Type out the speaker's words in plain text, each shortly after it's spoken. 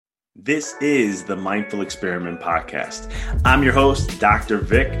This is the Mindful Experiment Podcast. I'm your host, Dr.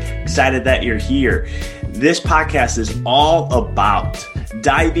 Vic. Excited that you're here. This podcast is all about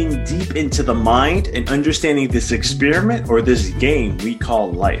diving deep into the mind and understanding this experiment or this game we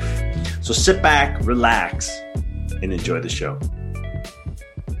call life. So sit back, relax, and enjoy the show.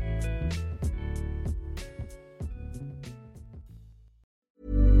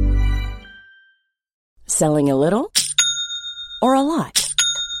 Selling a little or a lot?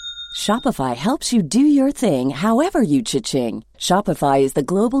 Shopify helps you do your thing however you cha-ching. Shopify is the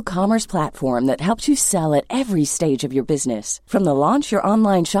global commerce platform that helps you sell at every stage of your business. From the launch your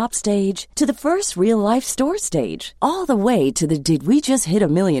online shop stage to the first real-life store stage, all the way to the did we just hit a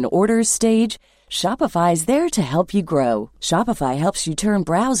million orders stage. Shopify is there to help you grow. Shopify helps you turn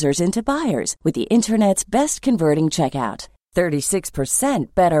browsers into buyers with the internet's best converting checkout.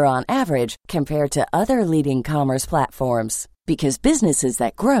 36% better on average compared to other leading commerce platforms. Because businesses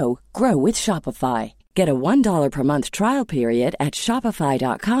that grow, grow with Shopify. Get a $1 per month trial period at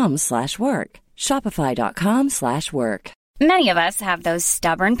shopify.com/work. Shopify.com/work. Many of us have those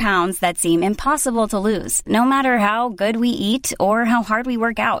stubborn pounds that seem impossible to lose, no matter how good we eat or how hard we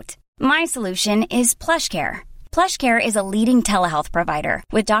work out. My solution is PlushCare. PlushCare is a leading telehealth provider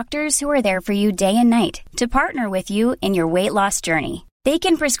with doctors who are there for you day and night to partner with you in your weight loss journey. They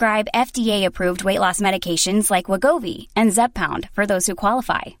can prescribe FDA-approved weight loss medications like Wegovy and Zepbound for those who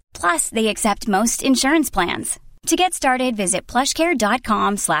qualify. Plus, they accept most insurance plans. To get started, visit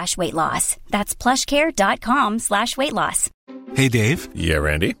plushcare.com/weightloss. That's plushcare.com/weightloss. Hey, Dave. Yeah,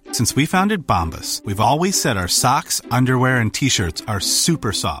 Randy. Since we founded Bombas, we've always said our socks, underwear, and T-shirts are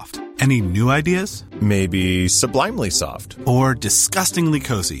super soft. Any new ideas? Maybe sublimely soft. Or disgustingly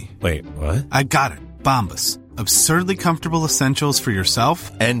cozy. Wait, what? I got it. Bombas. Absurdly comfortable essentials for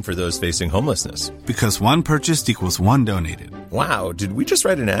yourself and for those facing homelessness. Because one purchased equals one donated. Wow, did we just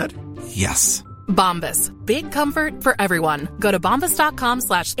write an ad? Yes. Bombas. Big comfort for everyone. Go to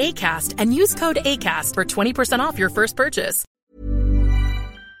bombas.com/ACAST and use code ACAST for 20% off your first purchase.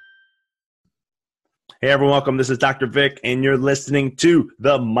 Hey everyone, welcome. This is Dr. Vic, and you're listening to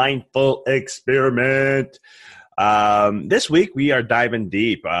the Mindful Experiment. This week we are diving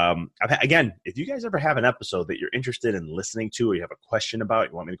deep. Again, if you guys ever have an episode that you're interested in listening to, or you have a question about,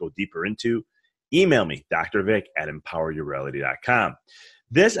 you want me to go deeper into, email me, drvic@empoweryourreality.com.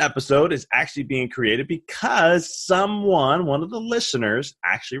 This episode is actually being created because one of the listeners,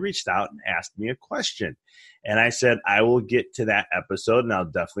 actually reached out and asked me a question. And I said, I will get to that episode and I'll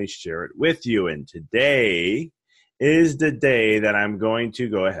definitely share it with you. And today is the day that I'm going to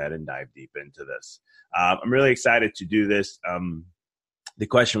go ahead and dive deep into this. I'm really excited to do this. The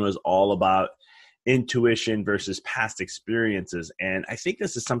question was all about intuition versus past experiences. And I think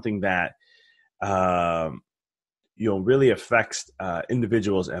this is something that, really affects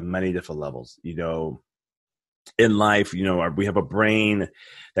individuals at many different levels. In life, we have a brain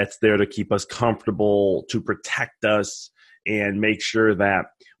that's there to keep us comfortable, to protect us, and make sure that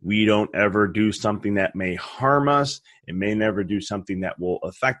we don't ever do something that may harm us. It may never do something that will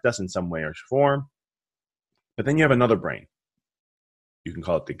affect us in some way or form. But then you have another brain. You can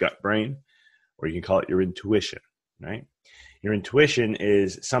call it the gut brain, or you can call it your intuition, right? Your intuition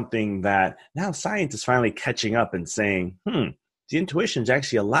is something that now science is finally catching up and saying, the intuition is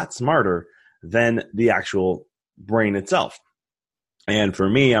actually a lot smarter than the actual brain itself. And for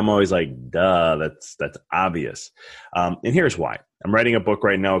me, I'm always like, duh, that's obvious. And here's why. I'm writing a book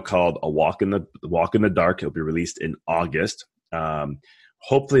right now called A Walk in the Dark. It'll be released in August.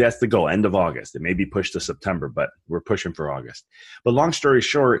 Hopefully that's the goal, end of August. It may be pushed to September, but we're pushing for August. But long story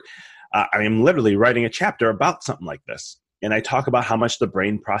short, I am literally writing a chapter about something like this. And I talk about how much the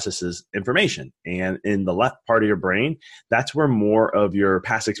brain processes information. And in the left part of your brain, that's where more of your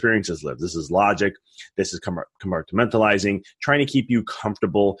past experiences live. This is logic. This is compartmentalizing, trying to keep you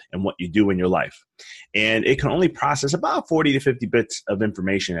comfortable in what you do in your life. And it can only process about 40 to 50 bits of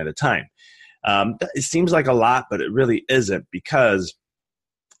information at a time. It seems like a lot, but it really isn't, because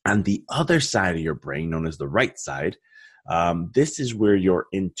on the other side of your brain, known as the right side, this is where your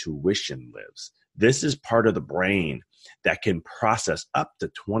intuition lives. This is part of the brain that can process up to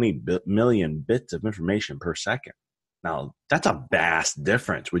 20 million bits of information per second. Now, that's a vast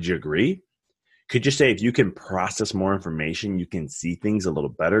difference. Would you agree? Could you say if you can process more information, you can see things a little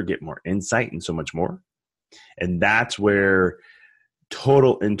better, get more insight, and so much more? And that's where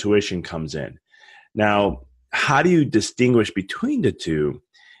total intuition comes in. Now, how do you distinguish between the two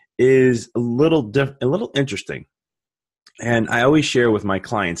is a little interesting. And I always share with my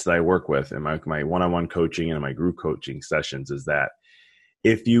clients that I work with in my one-on-one coaching and my group coaching sessions is that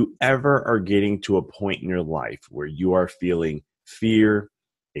if you ever are getting to a point in your life where you are feeling fear,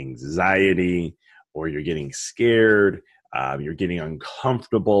 anxiety, or you're getting scared, you're getting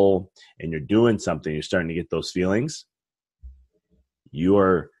uncomfortable, and you're doing something, you're starting to get those feelings, you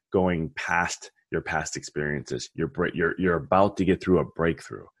are going past your past experiences. You're about to get through a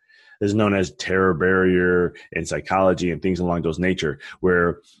breakthrough. This is known as terror barrier in psychology and things along those nature,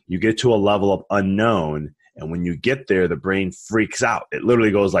 where you get to a level of unknown, and when you get there, the brain freaks out. It literally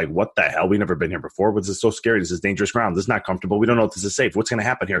goes like, what the hell? We've never been here before. This is so scary. This is dangerous ground. This is not comfortable. We don't know if this is safe. What's going to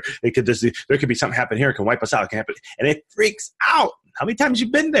happen here? There could be something happen here. It can wipe us out. It can happen. And it freaks out. How many times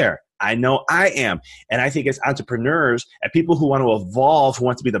you've been there? I know I am. And I think as entrepreneurs and people who want to evolve, who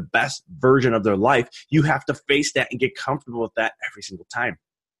want to be the best version of their life, you have to face that and get comfortable with that every single time.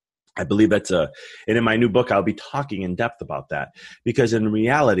 I believe and in my new book, I'll be talking in depth about that, because in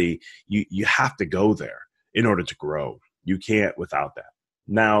reality, you have to go there in order to grow. You can't without that.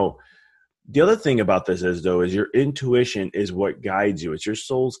 Now, the other thing about this is your intuition is what guides you. It's your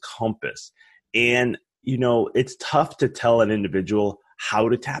soul's compass. And, it's tough to tell an individual how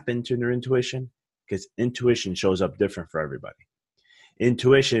to tap into their intuition, because intuition shows up different for everybody.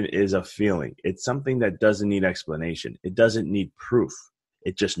 Intuition is a feeling. It's something that doesn't need explanation. It doesn't need proof.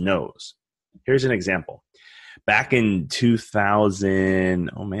 It just knows. Here's an example. Back in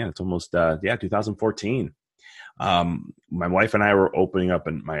 2014, my wife and I were opening up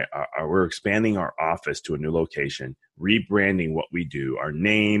and we're expanding our office to a new location, rebranding what we do, our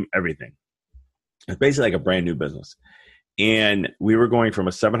name, everything. It's basically like a brand new business. And we were going from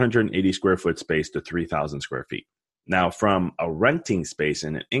a 780 square foot space to 3,000 square feet. Now, from a renting space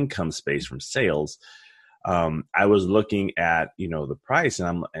and an income space from sales, I was looking at, the price,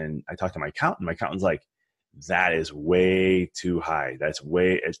 and I talked to my accountant. My accountant's like, that is way too high.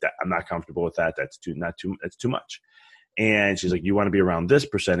 I'm not comfortable with that. That's too much. And she's like, you want to be around this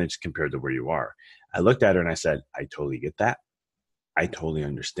percentage compared to where you are. I looked at her and I said, I totally get that. I totally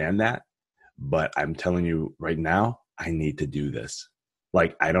understand that. But I'm telling you right now, I need to do this.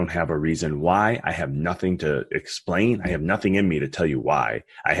 Like, I don't have a reason why. I have nothing to explain. I have nothing in me to tell you why.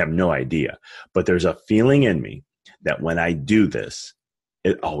 I have no idea. But there's a feeling in me that when I do this,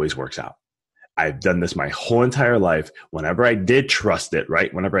 it always works out. I've done this my whole entire life. Whenever I did trust it,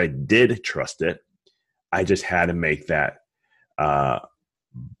 right? Whenever I did trust it, I just had to make that,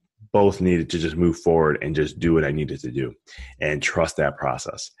 both needed to just move forward and just do what I needed to do and trust that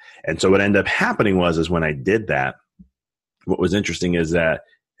process. And so what ended up happening is when I did that, what was interesting is that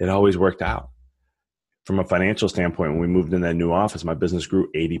it always worked out. From a financial standpoint, when we moved in that new office, my business grew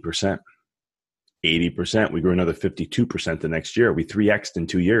 80%. 80%. We grew another 52% the next year. We 3X'd in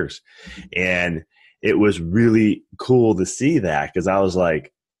 2 years. And it was really cool to see that, because I was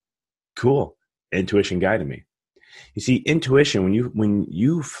like, cool, intuition guided me. You see, intuition, when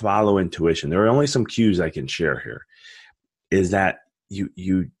you follow intuition, there are only some cues I can share here, is that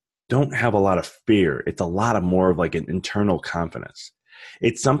you don't have a lot of fear. It's a lot of more of like an internal confidence.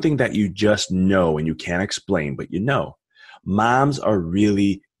 It's something that you just know and you can't explain, but you know. Moms are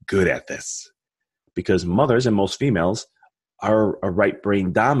really good at this, because mothers and most females are right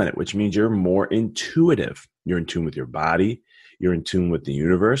brain dominant, which means you're more intuitive. You're in tune with your body. You're in tune with the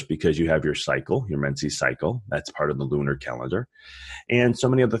universe because you have your cycle, your Menses cycle. That's part of the lunar calendar, and so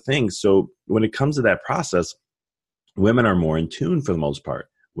many other things. So when it comes to that process, women are more in tune for the most part.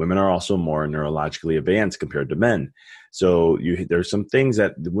 Women are also more neurologically advanced compared to men. So there's some things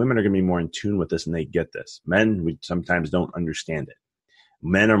that the women are going to be more in tune with this, and they get this. Men, we sometimes don't understand it.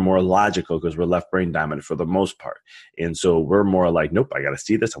 Men are more logical because we're left brain dominant for the most part. And so we're more like, nope, I got to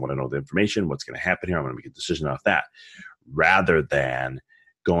see this. I want to know the information. What's going to happen here? I'm going to make a decision off that, rather than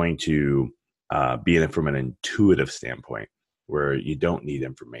going to be in it from an intuitive standpoint where you don't need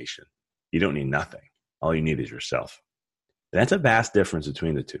information. You don't need nothing. All you need is yourself. That's a vast difference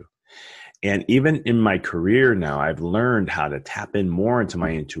between the two. And even in my career now, I've learned how to tap in more into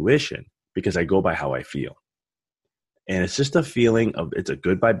my intuition because I go by how I feel. And it's just a feeling it's a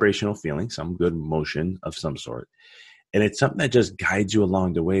good vibrational feeling, some good motion of some sort. And it's something that just guides you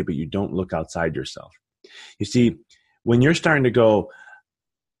along the way, but you don't look outside yourself. You see, when you're starting to go,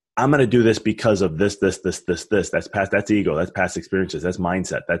 I'm going to do this because of this, that's ego, that's past experiences, that's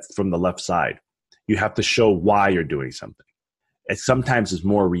mindset, that's from the left side. You have to show why you're doing something. It sometimes is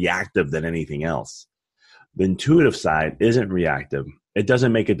more reactive than anything else. The intuitive side isn't reactive. It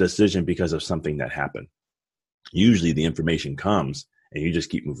doesn't make a decision because of something that happened. Usually the information comes and you just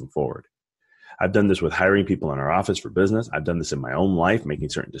keep moving forward. I've done this with hiring people in our office for business. I've done this in my own life, making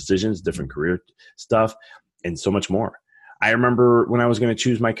certain decisions, different career stuff, and so much more. I remember when I was going to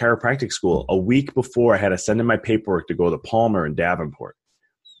choose my chiropractic school, a week before I had to send in my paperwork to go to Palmer and Davenport.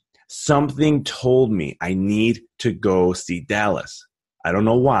 Something told me I need to go see Dallas. I don't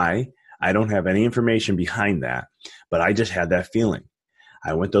know why. I don't have any information behind that, but I just had that feeling.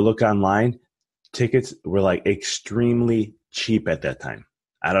 I went to look online. Tickets were like extremely cheap at that time.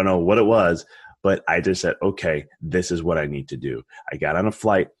 I don't know what it was, but I just said, okay, this is what I need to do. I got on a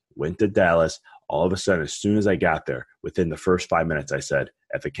flight, went to Dallas. All of a sudden, as soon as I got there, within the first 5 minutes, I said,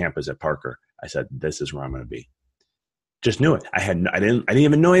 at the campus at Parker, I said, this is where I'm going to be. Just knew it. I didn't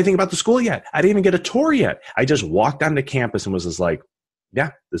even know anything about the school yet. I didn't even get a tour yet. I just walked onto campus and was just like,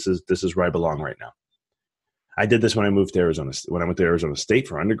 yeah, this is where I belong right now. I did this when I moved to Arizona, when I went to Arizona State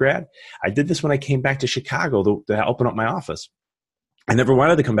for undergrad. I did this when I came back to Chicago to open up my office. I never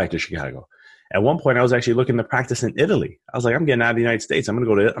wanted to come back to Chicago. At one point, I was actually looking to practice in Italy. I was like, I'm getting out of the United States. I'm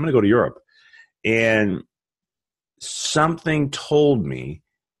going to go to Europe. And something told me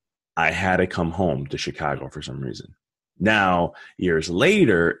I had to come home to Chicago for some reason. Now, years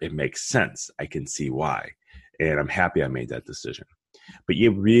later, it makes sense. I can see why. And I'm happy I made that decision. But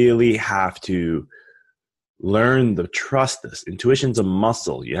you really have to learn to trust this. Intuition's a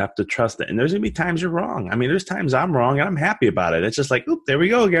muscle. You have to trust it. And there's going to be times you're wrong. I mean, there's times I'm wrong and I'm happy about it. It's just like, oop, there we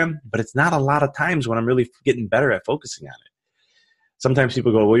go again. But it's not a lot of times when I'm really getting better at focusing on it. Sometimes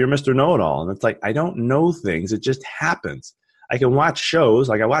people go, well, you're Mr. Know-It-All. And it's like, I don't know things. It just happens. I can watch shows,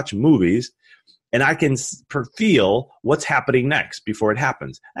 like I watch movies, and I can feel what's happening next before it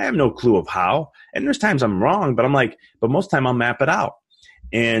happens. I have no clue of how. And there's times I'm wrong, but I'm like, but most of the time I'll map it out.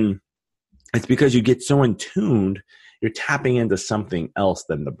 And it's because you get so in tuned, you're tapping into something else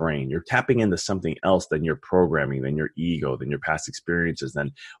than the brain. You're tapping into something else than your programming, than your ego, than your past experiences,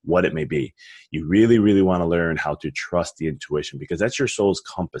 than what it may be. You really, really want to learn how to trust the intuition, because that's your soul's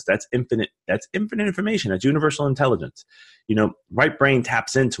compass. That's infinite information. That's universal intelligence. You know, right brain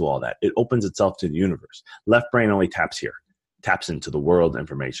taps into all that. It opens itself to the universe. Left brain only taps here, taps into the world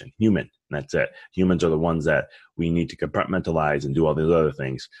information. Human, and that's it. Humans are the ones that we need to compartmentalize and do all these other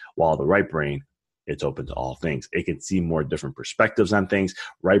things, while the right brain, it's open to all things. It can see more different perspectives on things.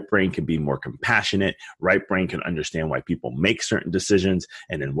 Right brain can be more compassionate. Right brain can understand why people make certain decisions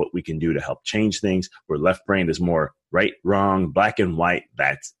and then what we can do to help change things, where left brain is more right, wrong, black and white.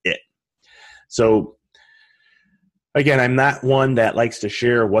 That's it. So again, I'm not one that likes to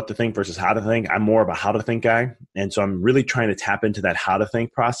share what to think versus how to think. I'm more of a how to think guy. And so I'm really trying to tap into that how to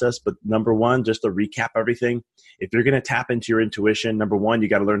think process. But number one, just to recap everything, if you're going to tap into your intuition, number one, you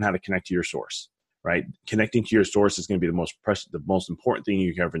got to learn how to connect to your source. Right? Connecting to your source is going to be the most important thing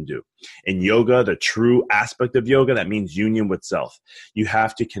you can ever do. In yoga, the true aspect of yoga, that means union with self. You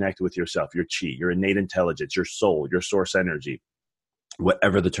have to connect with yourself, your chi, your innate intelligence, your soul, your source energy,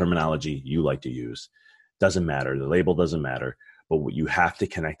 whatever the terminology you like to use. Doesn't matter. The label doesn't matter. But you have to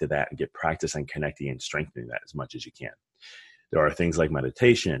connect to that and get practice on connecting and strengthening that as much as you can. There are things like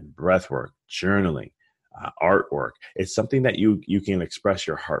meditation, breath work, journaling, artwork. It's something that you can express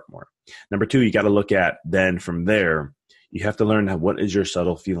your heart more. Number two, you got to look at, then from there, you have to learn what is your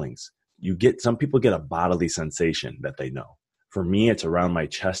subtle feelings. Some people get a bodily sensation that they know. For me, it's around my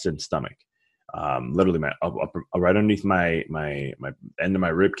chest and stomach. Literally right underneath my end of my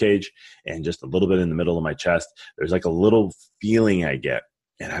rib cage, and just a little bit in the middle of my chest. There's like a little feeling I get,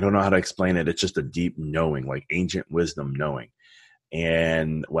 and I don't know how to explain it. It's just a deep knowing, like ancient wisdom knowing.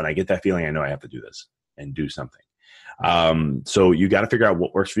 And when I get that feeling, I know I have to do this and do something. So you got to figure out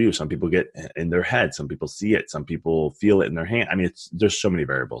what works for you. Some people get in their head. Some people see it. Some people feel it in their hand. I mean, there's so many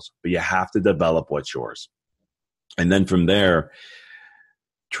variables, but you have to develop what's yours. And then from there,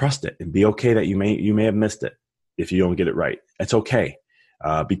 trust it and be okay that you may have missed it if you don't get it right. It's okay,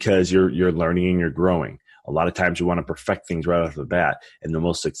 because you're learning and you're growing. A lot of times you want to perfect things right off the bat, and the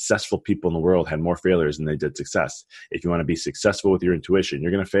most successful people in the world had more failures than they did success. If you want to be successful with your intuition,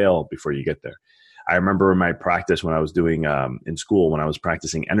 you're going to fail before you get there. I remember in my practice when I was doing in school, when I was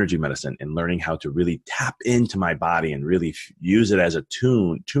practicing energy medicine and learning how to really tap into my body and really use it as a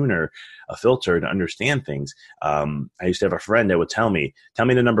tuner, a filter to understand things. I used to have a friend that would tell me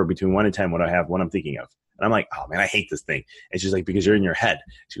the number between 1 and 10, what I'm thinking of. And I'm like, oh man, I hate this thing. And she's like, because you're in your head.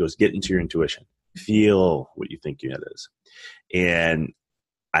 She goes, get into your intuition. Feel what you think it is. And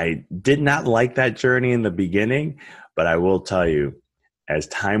I did not like that journey in the beginning, but I will tell you, as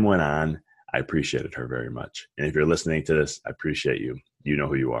time went on, I appreciated her very much. And if you're listening to this, I appreciate you. You know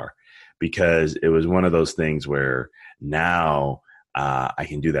who you are, because it was one of those things where now I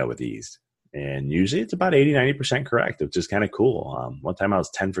can do that with ease. And usually it's about 80-90% correct, which is kind of cool. One time I was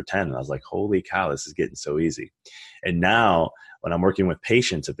 10 for 10 and I was like, holy cow, this is getting so easy. And now when I'm working with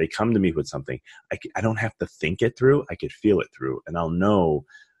patients, if they come to me with something, I don't have to think it through. I could feel it through, and I'll know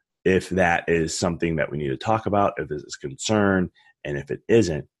if that is something that we need to talk about, if it's a concern, and if it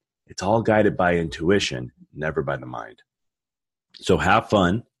isn't. It's all guided by intuition, never by the mind. So have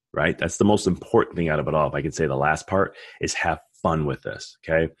fun, right? That's the most important thing out of it all. If I could say the last part is have fun with this,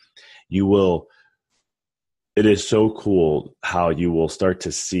 okay? It is so cool how you will start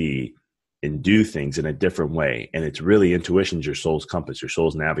to see and do things in a different way. And it's really intuition's your soul's compass, your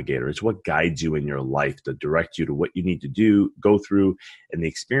soul's navigator. It's what guides you in your life to direct you to what you need to do, go through, and the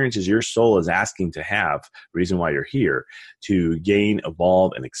experiences your soul is asking to have, reason why you're here, to gain,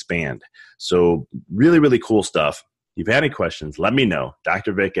 evolve, and expand. So really, really cool stuff. If you have any questions, let me know.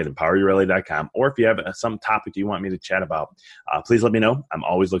 Dr. Vic at empoweryourreality.com. Or if you have some topic you want me to chat about, please let me know. I'm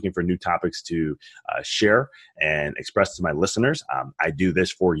always looking for new topics to share and express to my listeners. I do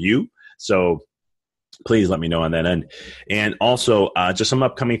this for you. So please let me know on that end. And also, just some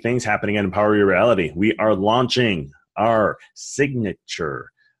upcoming things happening at Empower Your Reality. We are launching our signature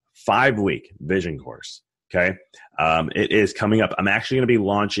 5-week vision course. Okay. It is coming up. I'm actually going to be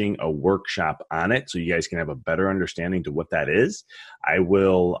launching a workshop on it so you guys can have a better understanding to what that is. I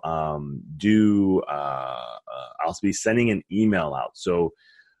will I'll be sending an email out. So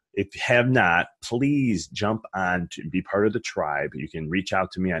if you have not, please jump on to be part of the tribe. You can reach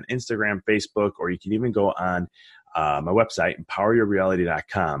out to me on Instagram, Facebook, or you can even go on my website,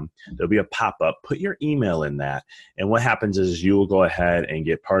 empoweryourreality.com. There'll be a pop-up. Put your email in that. And what happens is you will go ahead and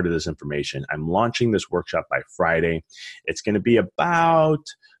get part of this information. I'm launching this workshop by Friday. It's going to be about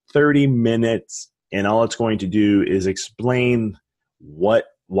 30 minutes. And all it's going to do is explain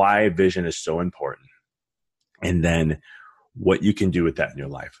why vision is so important. And then what you can do with that in your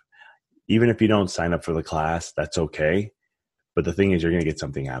life. Even if you don't sign up for the class, that's okay. But the thing is, you're going to get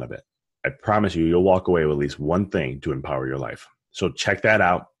something out of it. I promise you'll walk away with at least one thing to empower your life. So check that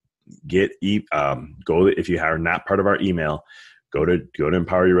out. Go if you are not part of our email, go to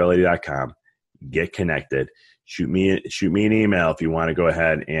empoweryourreality.com. Get connected. Shoot me an email if you want to go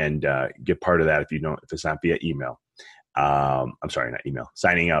ahead and get part of that. If it's not via email, I'm sorry, not email.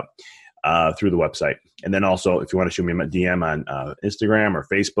 Signing up through the website. And then also, if you want to shoot me a DM on Instagram or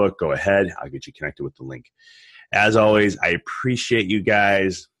Facebook, go ahead. I'll get you connected with the link. As always, I appreciate you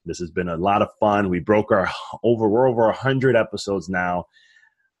guys. This has been a lot of fun. We're over 100 episodes now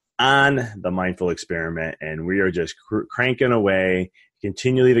on the Mindful Experiment, and we are just cranking away,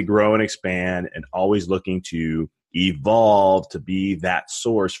 continually to grow and expand, and always looking to evolve to be that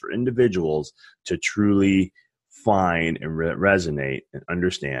source for individuals to truly find and resonate and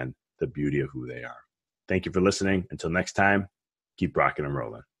understand the beauty of who they are. Thank you for listening. Until next time, keep rocking and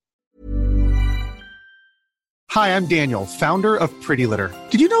rolling. Hi, I'm Daniel, founder of Pretty Litter.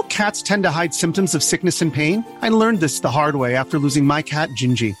 Did you know cats tend to hide symptoms of sickness and pain? I learned this the hard way after losing my cat,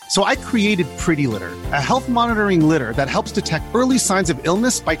 Gingy. So I created Pretty Litter, a health monitoring litter that helps detect early signs of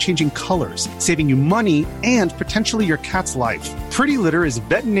illness by changing colors, saving you money and potentially your cat's life. Pretty Litter is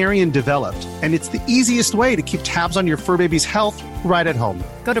veterinarian developed, and it's the easiest way to keep tabs on your fur baby's health right at home.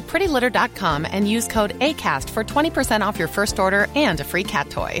 Go to prettylitter.com and use code ACAST for 20% off your first order and a free cat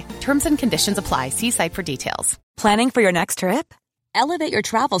toy. Terms and conditions apply. See site for details. Planning for your next trip? Elevate your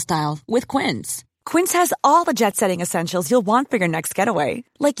travel style with Quince. Quince has all the jet-setting essentials you'll want for your next getaway,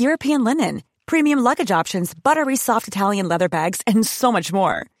 like European linen, premium luggage options, buttery soft Italian leather bags, and so much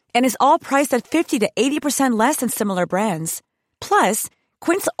more. And is all priced at 50 to 80% less than similar brands. Plus,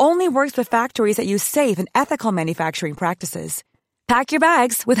 Quince only works with factories that use safe and ethical manufacturing practices. Pack your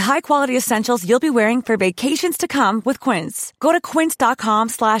bags with high-quality essentials you'll be wearing for vacations to come with Quince. Go to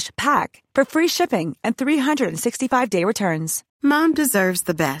quince.com/pack for free shipping and 365-day returns. Mom deserves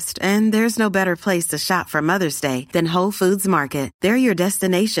the best, and there's no better place to shop for Mother's Day than Whole Foods Market. They're your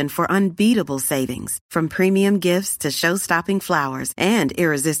destination for unbeatable savings, from premium gifts to show-stopping flowers and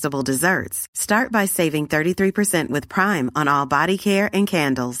irresistible desserts. Start by saving 33% with Prime on all body care and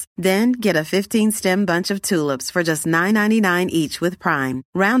candles. Then get a 15-stem bunch of tulips for just $9.99 each with Prime.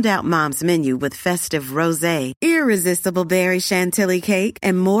 Round out Mom's menu with festive rosé, irresistible berry chantilly cake,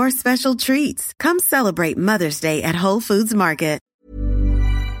 and more special treats. Come celebrate Mother's Day at Whole Foods Market.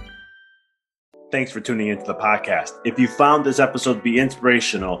 Thanks for tuning into the podcast. If you found this episode to be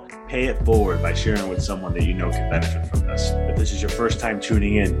inspirational, pay it forward by sharing with someone that you know can benefit from this. If this is your first time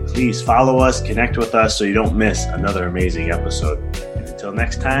tuning in, please follow us, connect with us so you don't miss another amazing episode. And until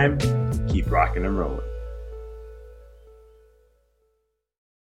next time, keep rocking and rolling.